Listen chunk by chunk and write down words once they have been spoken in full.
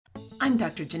I'm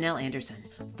Dr. Janelle Anderson,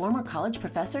 former college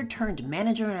professor turned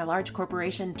manager in a large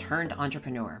corporation turned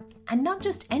entrepreneur. And not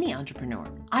just any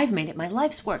entrepreneur. I've made it my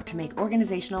life's work to make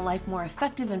organizational life more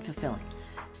effective and fulfilling.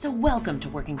 So welcome to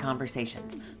Working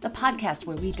Conversations, the podcast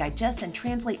where we digest and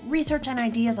translate research and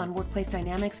ideas on workplace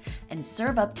dynamics and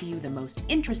serve up to you the most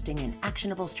interesting and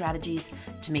actionable strategies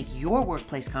to make your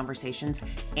workplace conversations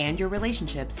and your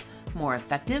relationships more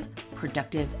effective,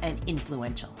 productive, and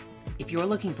influential. If you're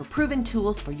looking for proven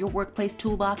tools for your workplace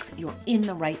toolbox, you're in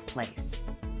the right place.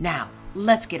 Now,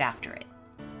 let's get after it.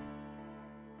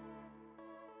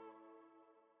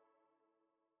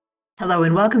 Hello,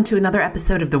 and welcome to another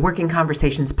episode of the Working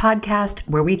Conversations podcast,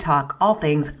 where we talk all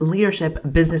things leadership,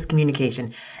 business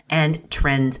communication, and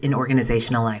trends in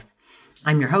organizational life.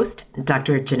 I'm your host,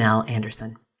 Dr. Janelle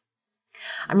Anderson.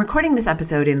 I'm recording this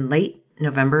episode in late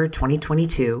November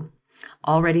 2022,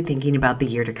 already thinking about the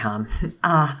year to come.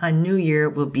 A new year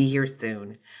will be here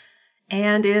soon.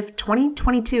 And if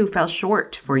 2022 fell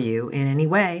short for you in any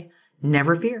way,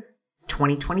 never fear.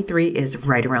 2023 is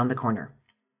right around the corner.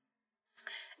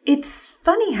 It's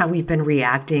funny how we've been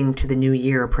reacting to the new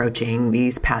year approaching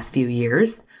these past few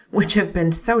years, which have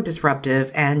been so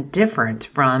disruptive and different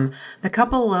from the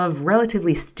couple of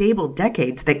relatively stable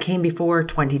decades that came before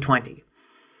 2020.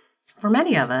 For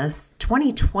many of us,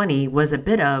 2020 was a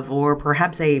bit of, or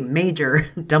perhaps a major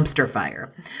dumpster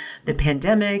fire. The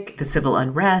pandemic, the civil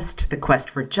unrest, the quest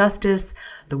for justice,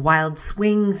 the wild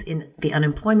swings in the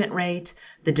unemployment rate,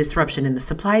 the disruption in the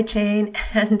supply chain,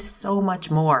 and so much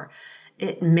more.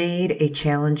 It made a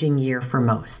challenging year for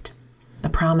most. The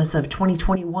promise of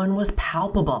 2021 was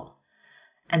palpable.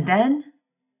 And then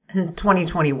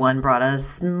 2021 brought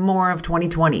us more of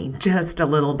 2020, just a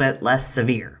little bit less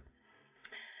severe.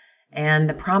 And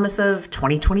the promise of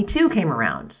 2022 came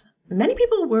around. Many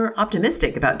people were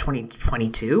optimistic about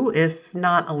 2022, if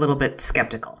not a little bit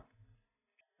skeptical.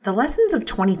 The lessons of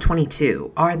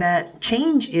 2022 are that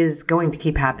change is going to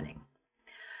keep happening.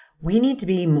 We need to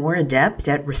be more adept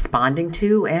at responding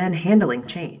to and handling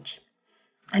change.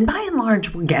 And by and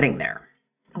large, we're getting there.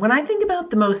 When I think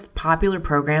about the most popular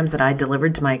programs that I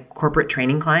delivered to my corporate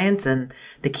training clients and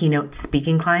the keynote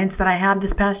speaking clients that I had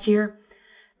this past year,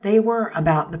 they were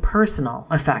about the personal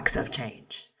effects of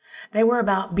change. They were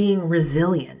about being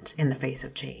resilient in the face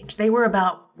of change. They were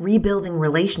about rebuilding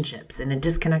relationships in a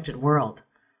disconnected world.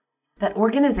 That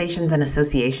organizations and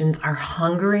associations are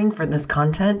hungering for this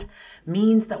content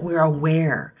means that we're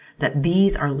aware that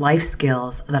these are life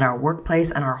skills that our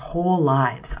workplace and our whole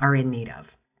lives are in need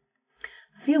of.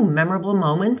 A few memorable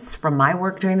moments from my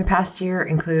work during the past year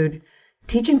include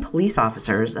teaching police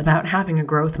officers about having a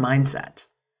growth mindset,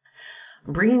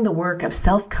 bringing the work of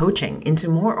self-coaching into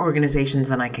more organizations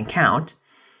than I can count,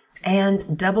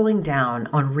 and doubling down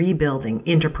on rebuilding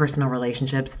interpersonal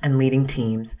relationships and leading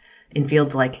teams in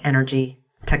fields like energy,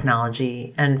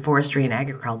 technology, and forestry and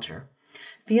agriculture.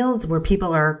 Fields where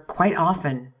people are quite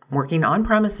often working on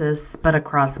premises, but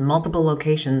across multiple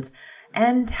locations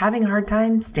and having a hard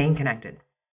time staying connected.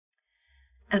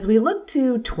 As we look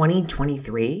to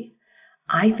 2023,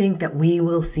 I think that we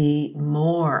will see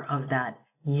more of that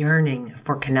yearning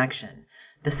for connection,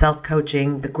 the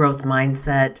self-coaching, the growth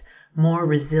mindset, more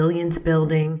resilience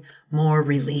building, more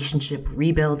relationship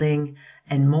rebuilding,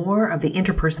 and more of the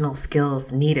interpersonal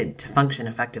skills needed to function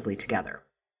effectively together.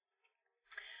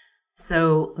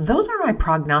 So those are my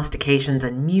prognostications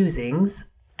and musings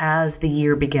as the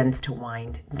year begins to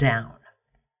wind down.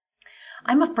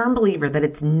 I'm a firm believer that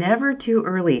it's never too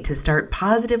early to start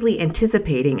positively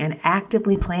anticipating and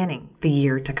actively planning the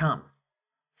year to come.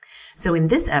 So in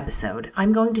this episode,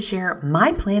 I'm going to share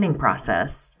my planning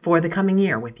process for the coming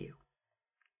year with you.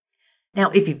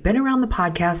 Now, if you've been around the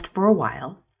podcast for a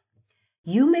while,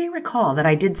 you may recall that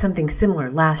I did something similar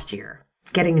last year,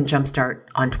 getting a jumpstart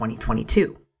on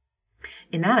 2022.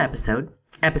 In that episode,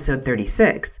 episode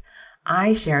 36,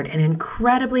 I shared an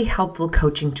incredibly helpful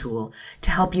coaching tool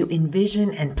to help you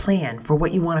envision and plan for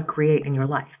what you want to create in your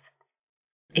life.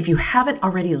 If you haven't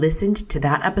already listened to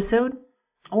that episode,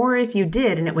 or if you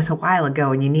did and it was a while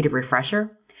ago and you need a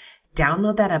refresher,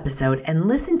 download that episode and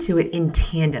listen to it in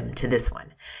tandem to this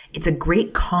one. It's a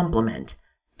great complement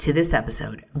to this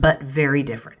episode, but very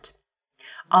different.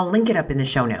 I'll link it up in the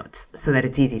show notes so that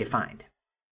it's easy to find.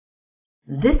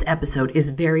 This episode is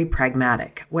very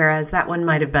pragmatic, whereas that one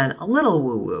might have been a little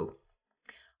woo-woo.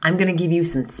 I'm going to give you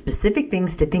some specific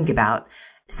things to think about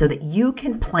so that you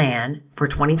can plan for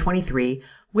 2023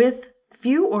 with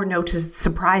few or no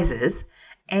surprises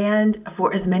and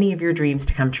for as many of your dreams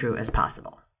to come true as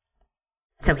possible.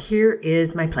 So here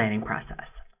is my planning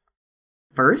process.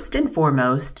 First and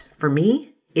foremost, for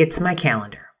me, it's my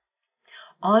calendar.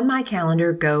 On my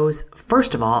calendar goes,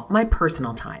 first of all, my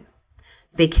personal time,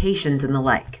 vacations and the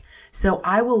like. So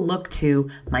I will look to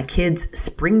my kids'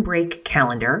 spring break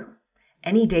calendar,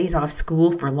 any days off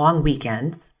school for long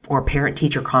weekends or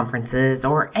parent-teacher conferences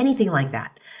or anything like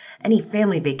that, any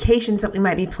family vacations that we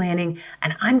might be planning,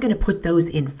 and I'm going to put those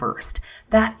in first.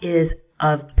 That is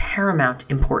of paramount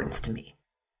importance to me.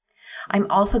 I'm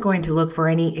also going to look for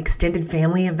any extended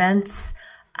family events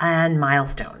and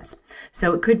milestones.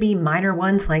 So it could be minor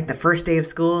ones like the first day of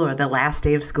school or the last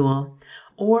day of school,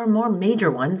 or more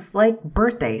major ones like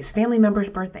birthdays, family members'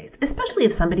 birthdays, especially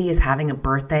if somebody is having a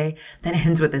birthday that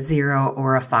ends with a 0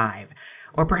 or a 5,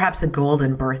 or perhaps a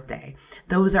golden birthday.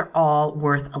 Those are all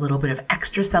worth a little bit of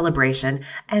extra celebration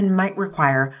and might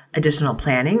require additional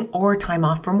planning or time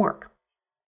off from work.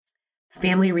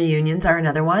 Family reunions are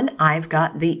another one. I've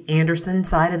got the Anderson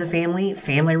side of the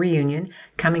family reunion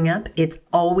coming up. It's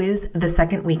always the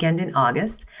second weekend in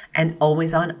August and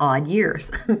always on odd years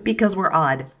because we're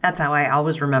odd. That's how I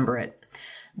always remember it.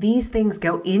 These things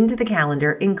go into the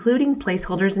calendar, including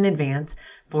placeholders in advance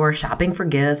for shopping for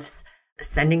gifts,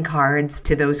 sending cards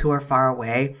to those who are far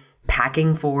away,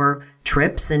 packing for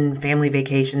trips and family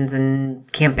vacations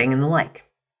and camping and the like.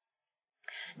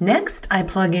 Next, I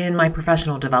plug in my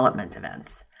professional development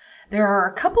events. There are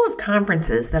a couple of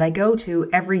conferences that I go to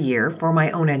every year for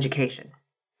my own education.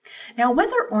 Now,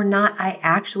 whether or not I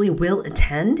actually will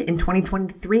attend in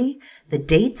 2023, the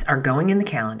dates are going in the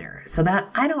calendar so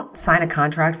that I don't sign a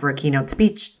contract for a keynote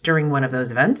speech during one of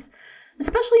those events,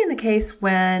 especially in the case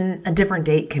when a different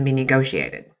date can be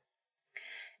negotiated.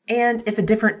 And if a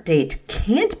different date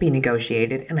can't be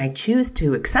negotiated and I choose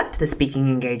to accept the speaking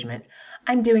engagement,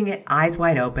 I'm doing it eyes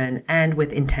wide open and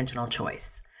with intentional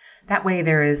choice. That way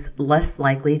there is less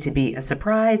likely to be a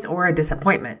surprise or a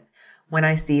disappointment when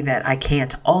I see that I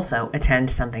can't also attend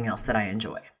something else that I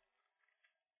enjoy.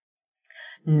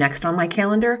 Next on my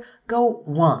calendar, go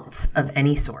wants of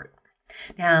any sort.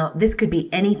 Now, this could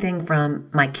be anything from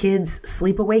my kids'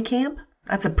 sleepaway camp.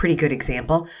 That's a pretty good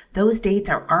example. Those dates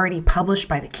are already published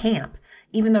by the camp,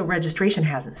 even though registration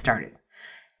hasn't started.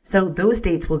 So those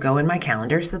dates will go in my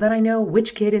calendar so that I know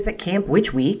which kid is at camp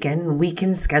which week, and we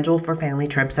can schedule for family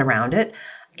trips around it.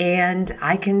 And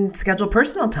I can schedule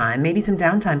personal time, maybe some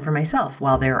downtime for myself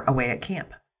while they're away at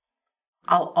camp.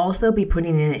 I'll also be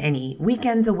putting in any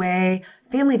weekends away,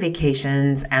 family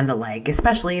vacations, and the like,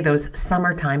 especially those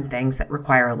summertime things that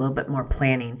require a little bit more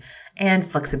planning and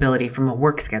flexibility from a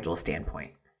work schedule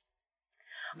standpoint.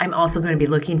 I'm also going to be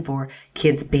looking for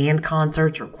kids' band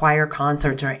concerts or choir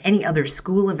concerts or any other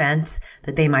school events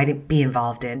that they might be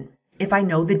involved in. If I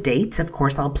know the dates, of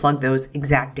course, I'll plug those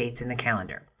exact dates in the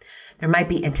calendar. There might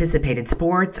be anticipated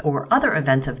sports or other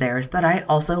events of theirs that I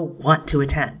also want to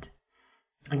attend.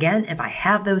 Again, if I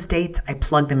have those dates, I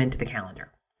plug them into the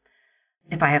calendar.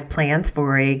 If I have plans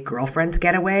for a girlfriend's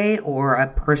getaway or a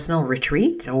personal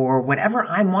retreat or whatever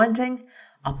I'm wanting,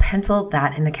 I'll pencil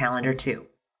that in the calendar too.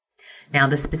 Now,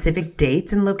 the specific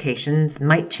dates and locations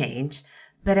might change,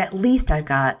 but at least I've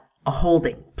got a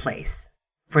holding place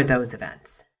for those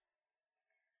events.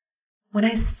 When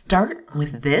I start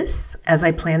with this as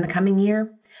I plan the coming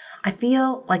year, I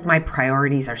feel like my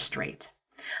priorities are straight.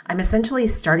 I'm essentially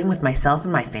starting with myself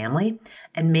and my family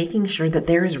and making sure that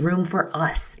there is room for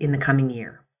us in the coming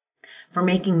year, for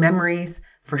making memories,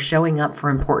 for showing up for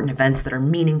important events that are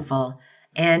meaningful,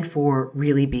 and for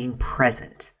really being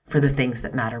present for the things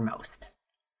that matter most.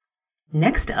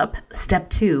 Next up, step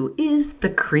 2 is the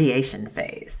creation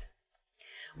phase.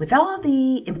 With all of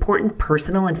the important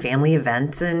personal and family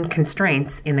events and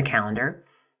constraints in the calendar,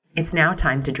 it's now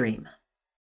time to dream.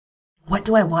 What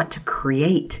do I want to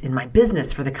create in my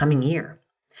business for the coming year?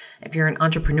 If you're an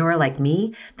entrepreneur like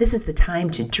me, this is the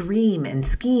time to dream and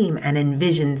scheme and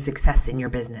envision success in your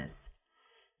business.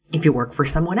 If you work for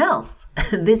someone else,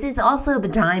 this is also the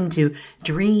time to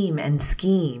dream and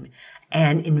scheme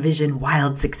and envision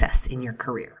wild success in your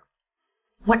career.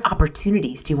 What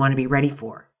opportunities do you want to be ready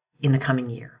for in the coming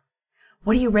year?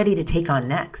 What are you ready to take on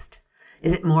next?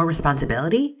 Is it more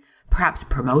responsibility, perhaps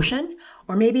promotion,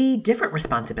 or maybe different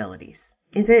responsibilities?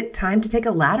 Is it time to take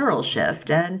a lateral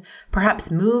shift and perhaps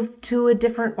move to a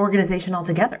different organization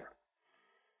altogether?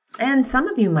 And some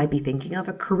of you might be thinking of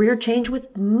a career change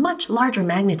with much larger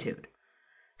magnitude,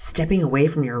 stepping away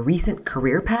from your recent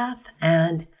career path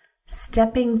and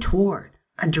stepping toward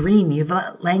a dream you've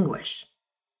let languish.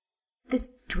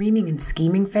 This dreaming and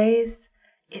scheming phase,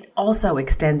 it also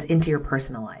extends into your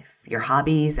personal life, your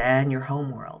hobbies, and your home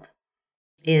world.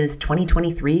 Is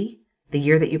 2023 the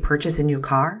year that you purchase a new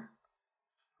car?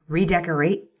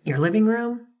 Redecorate your living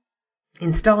room?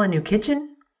 Install a new kitchen?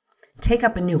 Take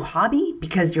up a new hobby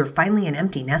because you're finally an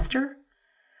empty nester?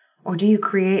 Or do you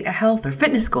create a health or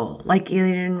fitness goal, like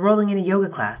enrolling in a yoga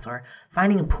class or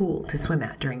finding a pool to swim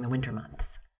at during the winter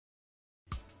months?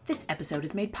 This episode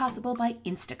is made possible by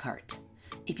Instacart.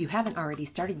 If you haven't already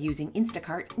started using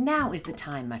Instacart, now is the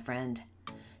time, my friend.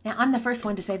 Now, I'm the first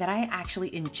one to say that I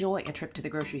actually enjoy a trip to the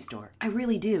grocery store. I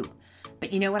really do.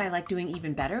 But you know what I like doing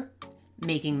even better?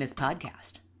 Making this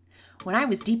podcast. When I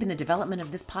was deep in the development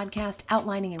of this podcast,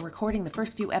 outlining and recording the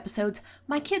first few episodes,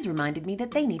 my kids reminded me that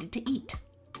they needed to eat.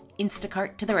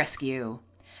 Instacart to the rescue.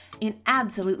 In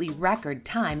absolutely record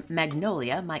time,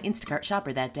 Magnolia, my Instacart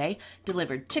shopper that day,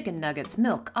 delivered chicken nuggets,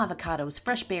 milk, avocados,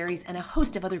 fresh berries, and a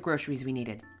host of other groceries we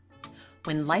needed.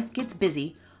 When life gets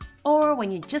busy, or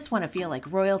when you just want to feel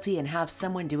like royalty and have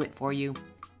someone do it for you,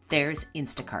 there's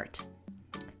Instacart.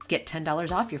 Get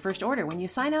 $10 off your first order when you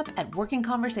sign up at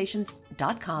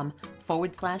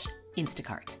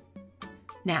workingconversations.com/Instacart.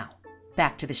 Now,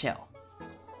 back to the show.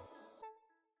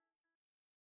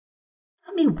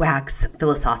 Let me wax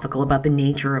philosophical about the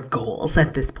nature of goals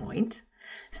at this point.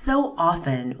 So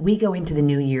often we go into the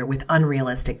new year with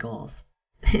unrealistic goals.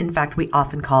 In fact, we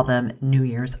often call them New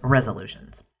Year's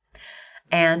resolutions.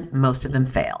 And most of them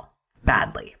fail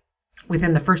badly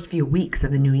within the first few weeks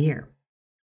of the new year.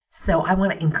 So I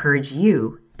want to encourage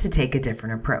you to take a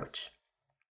different approach.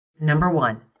 Number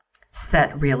 1,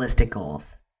 set realistic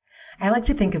goals. I like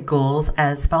to think of goals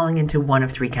as falling into one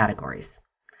of 3 categories: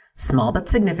 small but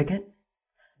significant,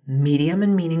 medium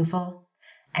and meaningful,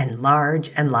 and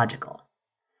large and logical.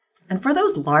 And for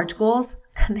those large goals,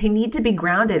 they need to be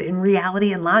grounded in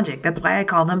reality and logic. That's why I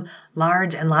call them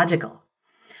large and logical.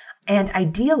 And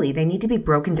ideally, they need to be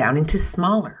broken down into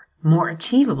smaller, more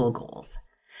achievable goals.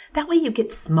 That way you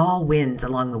get small wins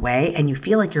along the way and you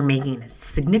feel like you're making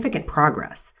significant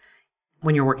progress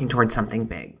when you're working towards something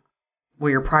big,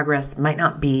 where your progress might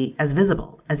not be as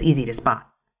visible, as easy to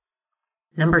spot.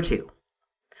 Number 2,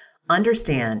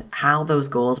 understand how those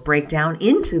goals break down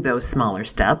into those smaller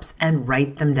steps and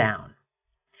write them down.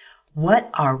 What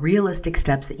are realistic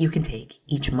steps that you can take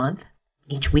each month,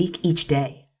 each week, each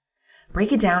day?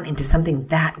 Break it down into something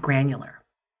that granular.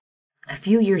 A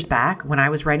few years back, when I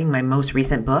was writing my most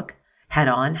recent book, Head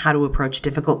On: How to Approach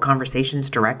Difficult Conversations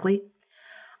Directly,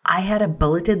 I had a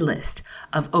bulleted list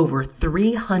of over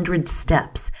 300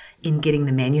 steps in getting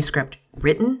the manuscript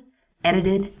written,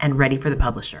 edited, and ready for the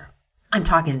publisher. I'm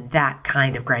talking that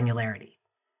kind of granularity.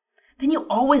 Then you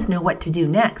always know what to do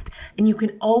next, and you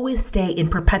can always stay in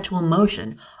perpetual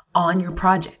motion on your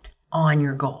project, on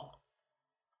your goal.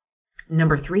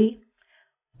 Number 3,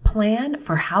 plan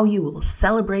for how you will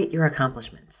celebrate your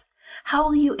accomplishments. How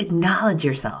will you acknowledge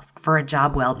yourself for a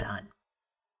job well done?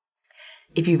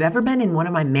 If you've ever been in one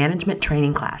of my management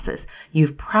training classes,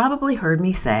 you've probably heard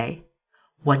me say,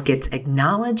 what gets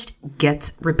acknowledged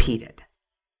gets repeated.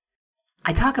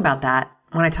 I talk about that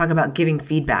when I talk about giving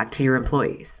feedback to your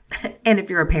employees. And if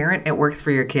you're a parent, it works for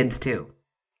your kids too.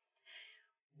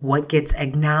 What gets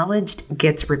acknowledged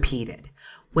gets repeated.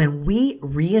 When we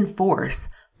reinforce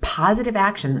positive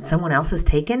action that someone else has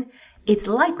taken, it's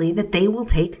likely that they will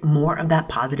take more of that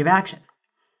positive action.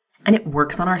 And it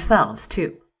works on ourselves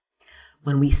too.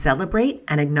 When we celebrate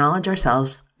and acknowledge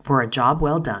ourselves for a job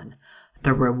well done,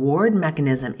 the reward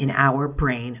mechanism in our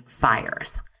brain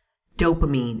fires.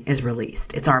 Dopamine is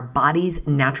released. It's our body's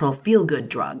natural feel-good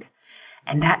drug.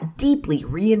 And that deeply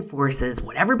reinforces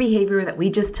whatever behavior that we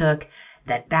just took,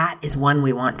 that is one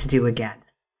we want to do again,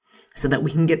 so that we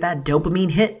can get that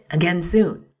dopamine hit again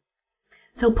soon.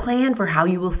 So plan for how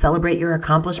you will celebrate your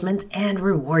accomplishments and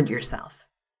reward yourself.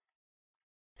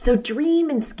 So dream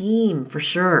and scheme for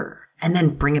sure, and then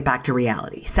bring it back to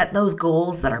reality. Set those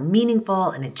goals that are meaningful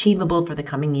and achievable for the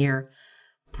coming year.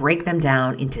 Break them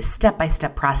down into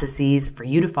step-by-step processes for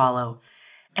you to follow,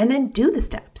 and then do the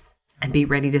steps and be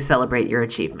ready to celebrate your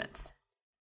achievements.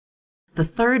 The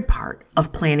third part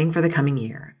of planning for the coming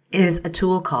year is a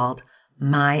tool called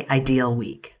My Ideal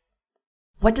Week.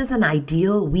 What does an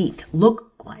ideal week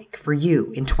look like for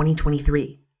you in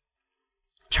 2023?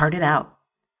 Chart it out.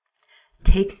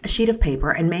 Take a sheet of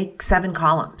paper and make 7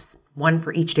 columns, one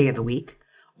for each day of the week,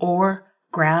 or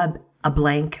grab a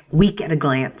blank week at a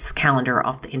glance calendar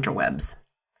off the interwebs.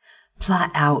 Plot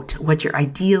out what your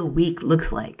ideal week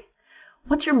looks like.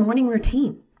 What's your morning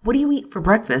routine? What do you eat for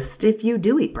breakfast if you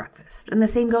do eat breakfast? And the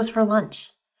same goes for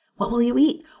lunch. What will you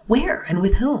eat? Where and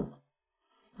with whom?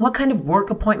 What kind of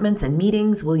work appointments and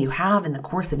meetings will you have in the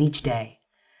course of each day?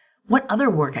 What other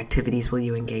work activities will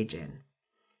you engage in?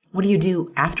 What do you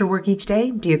do after work each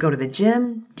day? Do you go to the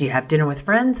gym? Do you have dinner with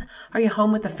friends? Are you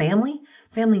home with the family?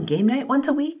 Family game night once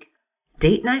a week?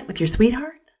 Date night with your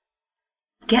sweetheart?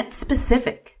 Get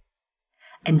specific.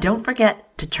 And don't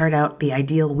forget to chart out the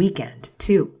ideal weekend,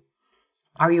 too.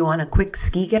 Are you on a quick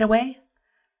ski getaway?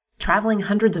 Traveling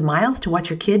hundreds of miles to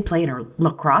watch your kid play in a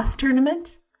lacrosse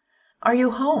tournament? Are you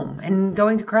home and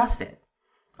going to CrossFit?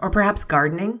 Or perhaps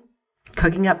gardening,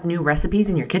 cooking up new recipes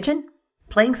in your kitchen,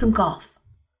 playing some golf?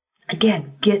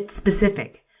 Again, get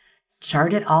specific.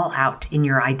 Chart it all out in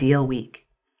your ideal week.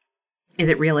 Is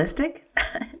it realistic?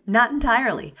 Not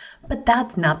entirely, but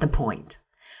that's not the point.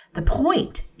 The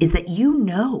point is that you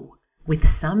know with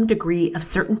some degree of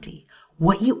certainty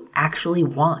what you actually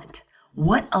want,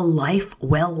 what a life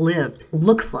well lived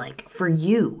looks like for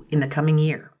you in the coming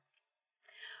year.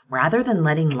 Rather than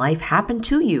letting life happen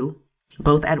to you,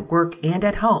 both at work and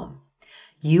at home,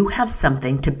 you have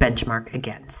something to benchmark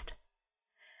against.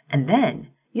 And then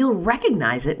you'll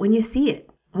recognize it when you see it,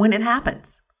 when it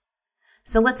happens.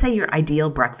 So let's say your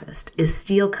ideal breakfast is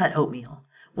steel-cut oatmeal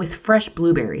with fresh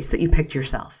blueberries that you picked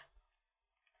yourself.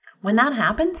 When that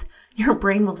happens, your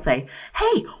brain will say,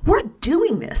 hey, we're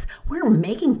doing this. We're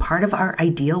making part of our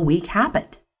ideal week happen.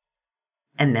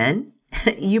 And then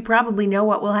you probably know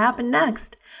what will happen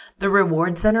next. The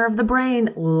reward center of the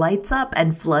brain lights up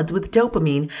and floods with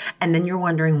dopamine, and then you're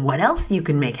wondering what else you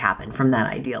can make happen from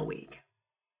that ideal week.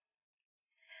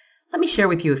 Let me share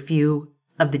with you a few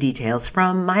of the details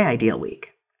from my ideal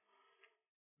week.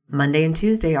 Monday and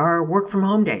Tuesday are work from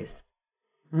home days.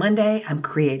 Monday, I'm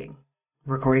creating,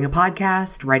 recording a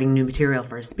podcast, writing new material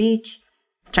for a speech,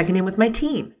 checking in with my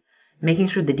team, making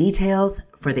sure the details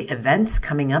for the events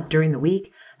coming up during the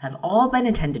week have all been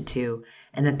attended to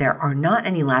and that there are not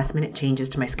any last-minute changes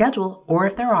to my schedule, or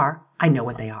if there are, I know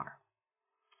what they are.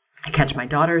 I catch my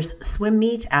daughter's swim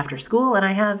meet after school and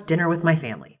I have dinner with my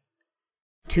family.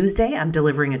 Tuesday, I'm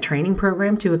delivering a training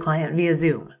program to a client via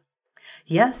Zoom.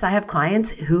 Yes, I have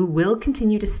clients who will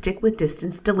continue to stick with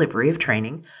distance delivery of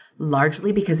training,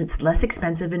 largely because it's less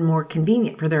expensive and more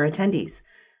convenient for their attendees,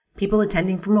 people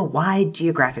attending from a wide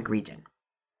geographic region.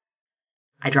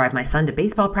 I drive my son to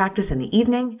baseball practice in the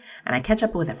evening, and I catch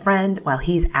up with a friend while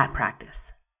he's at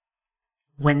practice.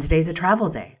 Wednesday's a travel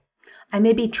day. I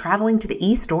may be traveling to the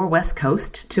East or West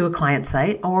Coast to a client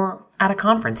site or at a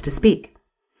conference to speak.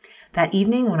 That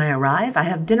evening when I arrive, I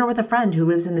have dinner with a friend who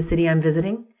lives in the city I'm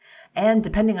visiting, and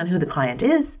depending on who the client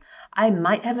is, I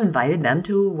might have invited them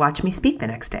to watch me speak the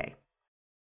next day.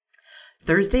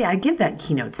 Thursday, I give that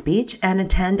keynote speech and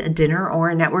attend a dinner or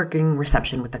a networking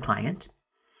reception with the client.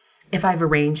 If I've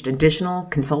arranged additional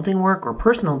consulting work or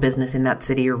personal business in that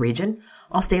city or region,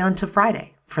 I'll stay on till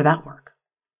Friday for that work.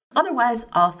 Otherwise,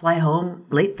 I'll fly home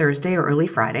late Thursday or early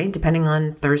Friday, depending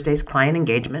on Thursday's client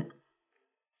engagement.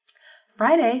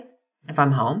 Friday, if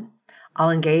I'm home, I'll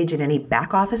engage in any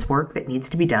back office work that needs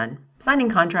to be done, signing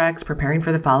contracts, preparing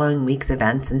for the following week's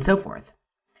events, and so forth.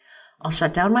 I'll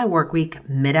shut down my work week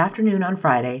mid-afternoon on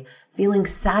Friday, feeling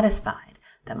satisfied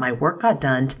that my work got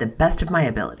done to the best of my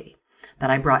ability, that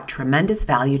I brought tremendous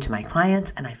value to my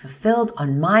clients, and I fulfilled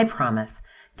on my promise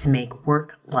to make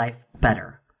work-life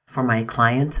better for my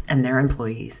clients and their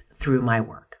employees through my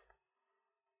work.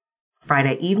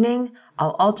 Friday evening,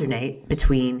 I'll alternate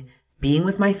between being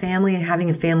with my family and having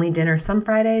a family dinner some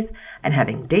Fridays and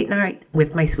having date night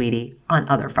with my sweetie on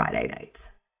other Friday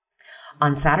nights.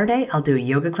 On Saturday, I'll do a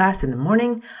yoga class in the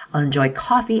morning, I'll enjoy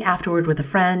coffee afterward with a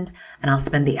friend, and I'll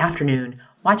spend the afternoon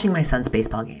watching my son's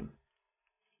baseball game.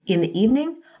 In the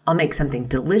evening, I'll make something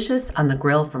delicious on the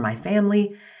grill for my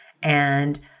family,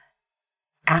 and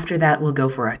after that, we'll go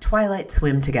for a twilight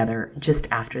swim together just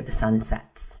after the sun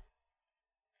sets.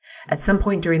 At some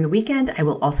point during the weekend, I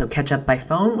will also catch up by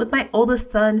phone with my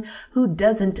oldest son who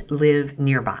doesn't live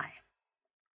nearby.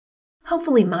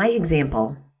 Hopefully, my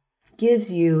example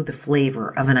gives you the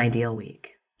flavor of an ideal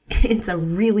week. It's a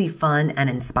really fun and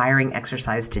inspiring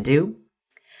exercise to do,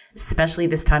 especially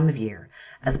this time of year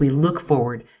as we look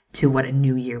forward to what a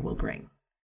new year will bring.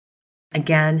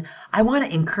 Again, I want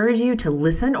to encourage you to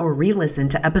listen or re-listen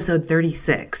to episode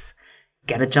 36,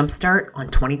 Get a Jumpstart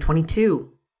on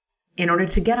 2022, in order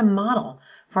to get a model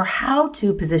for how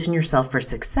to position yourself for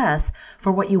success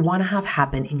for what you want to have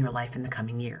happen in your life in the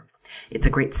coming year. It's a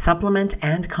great supplement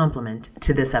and complement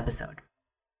to this episode.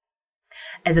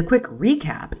 As a quick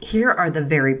recap, here are the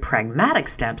very pragmatic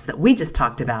steps that we just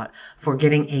talked about for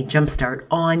getting a jumpstart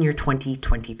on your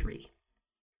 2023.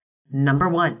 Number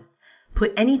 1,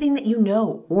 put anything that you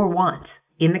know or want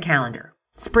in the calendar.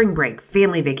 Spring break,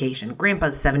 family vacation,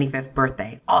 grandpa's 75th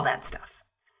birthday, all that stuff.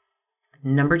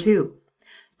 Number 2,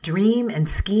 dream and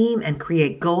scheme and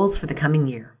create goals for the coming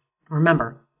year.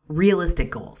 Remember, realistic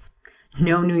goals.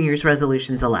 No New Year's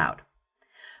resolutions allowed.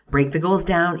 Break the goals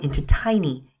down into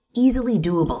tiny, easily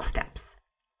doable steps.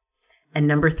 And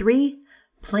number 3,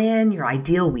 plan your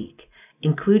ideal week,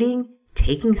 including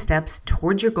taking steps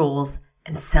towards your goals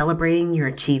and celebrating your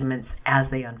achievements as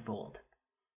they unfold.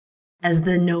 As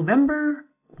the November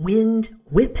wind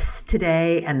whips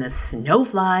today and the snow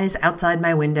flies outside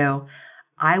my window,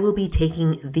 I will be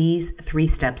taking these 3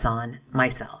 steps on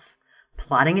myself,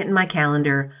 plotting it in my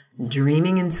calendar,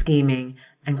 dreaming and scheming,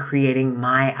 and creating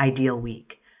my ideal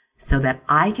week so that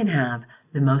I can have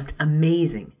the most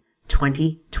amazing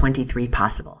 2023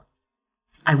 possible.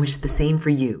 I wish the same for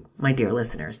you, my dear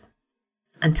listeners.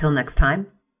 Until next time,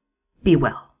 be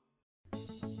well.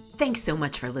 Thanks so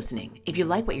much for listening. If you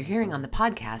like what you're hearing on the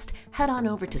podcast, head on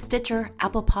over to Stitcher,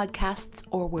 Apple Podcasts,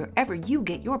 or wherever you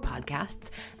get your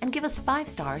podcasts and give us 5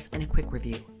 stars and a quick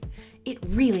review. It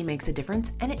really makes a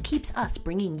difference, and it keeps us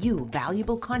bringing you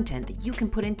valuable content that you can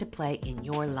put into play in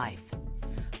your life.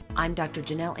 I'm Dr.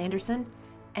 Janelle Anderson,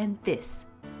 and this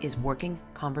is Working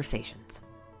Conversations.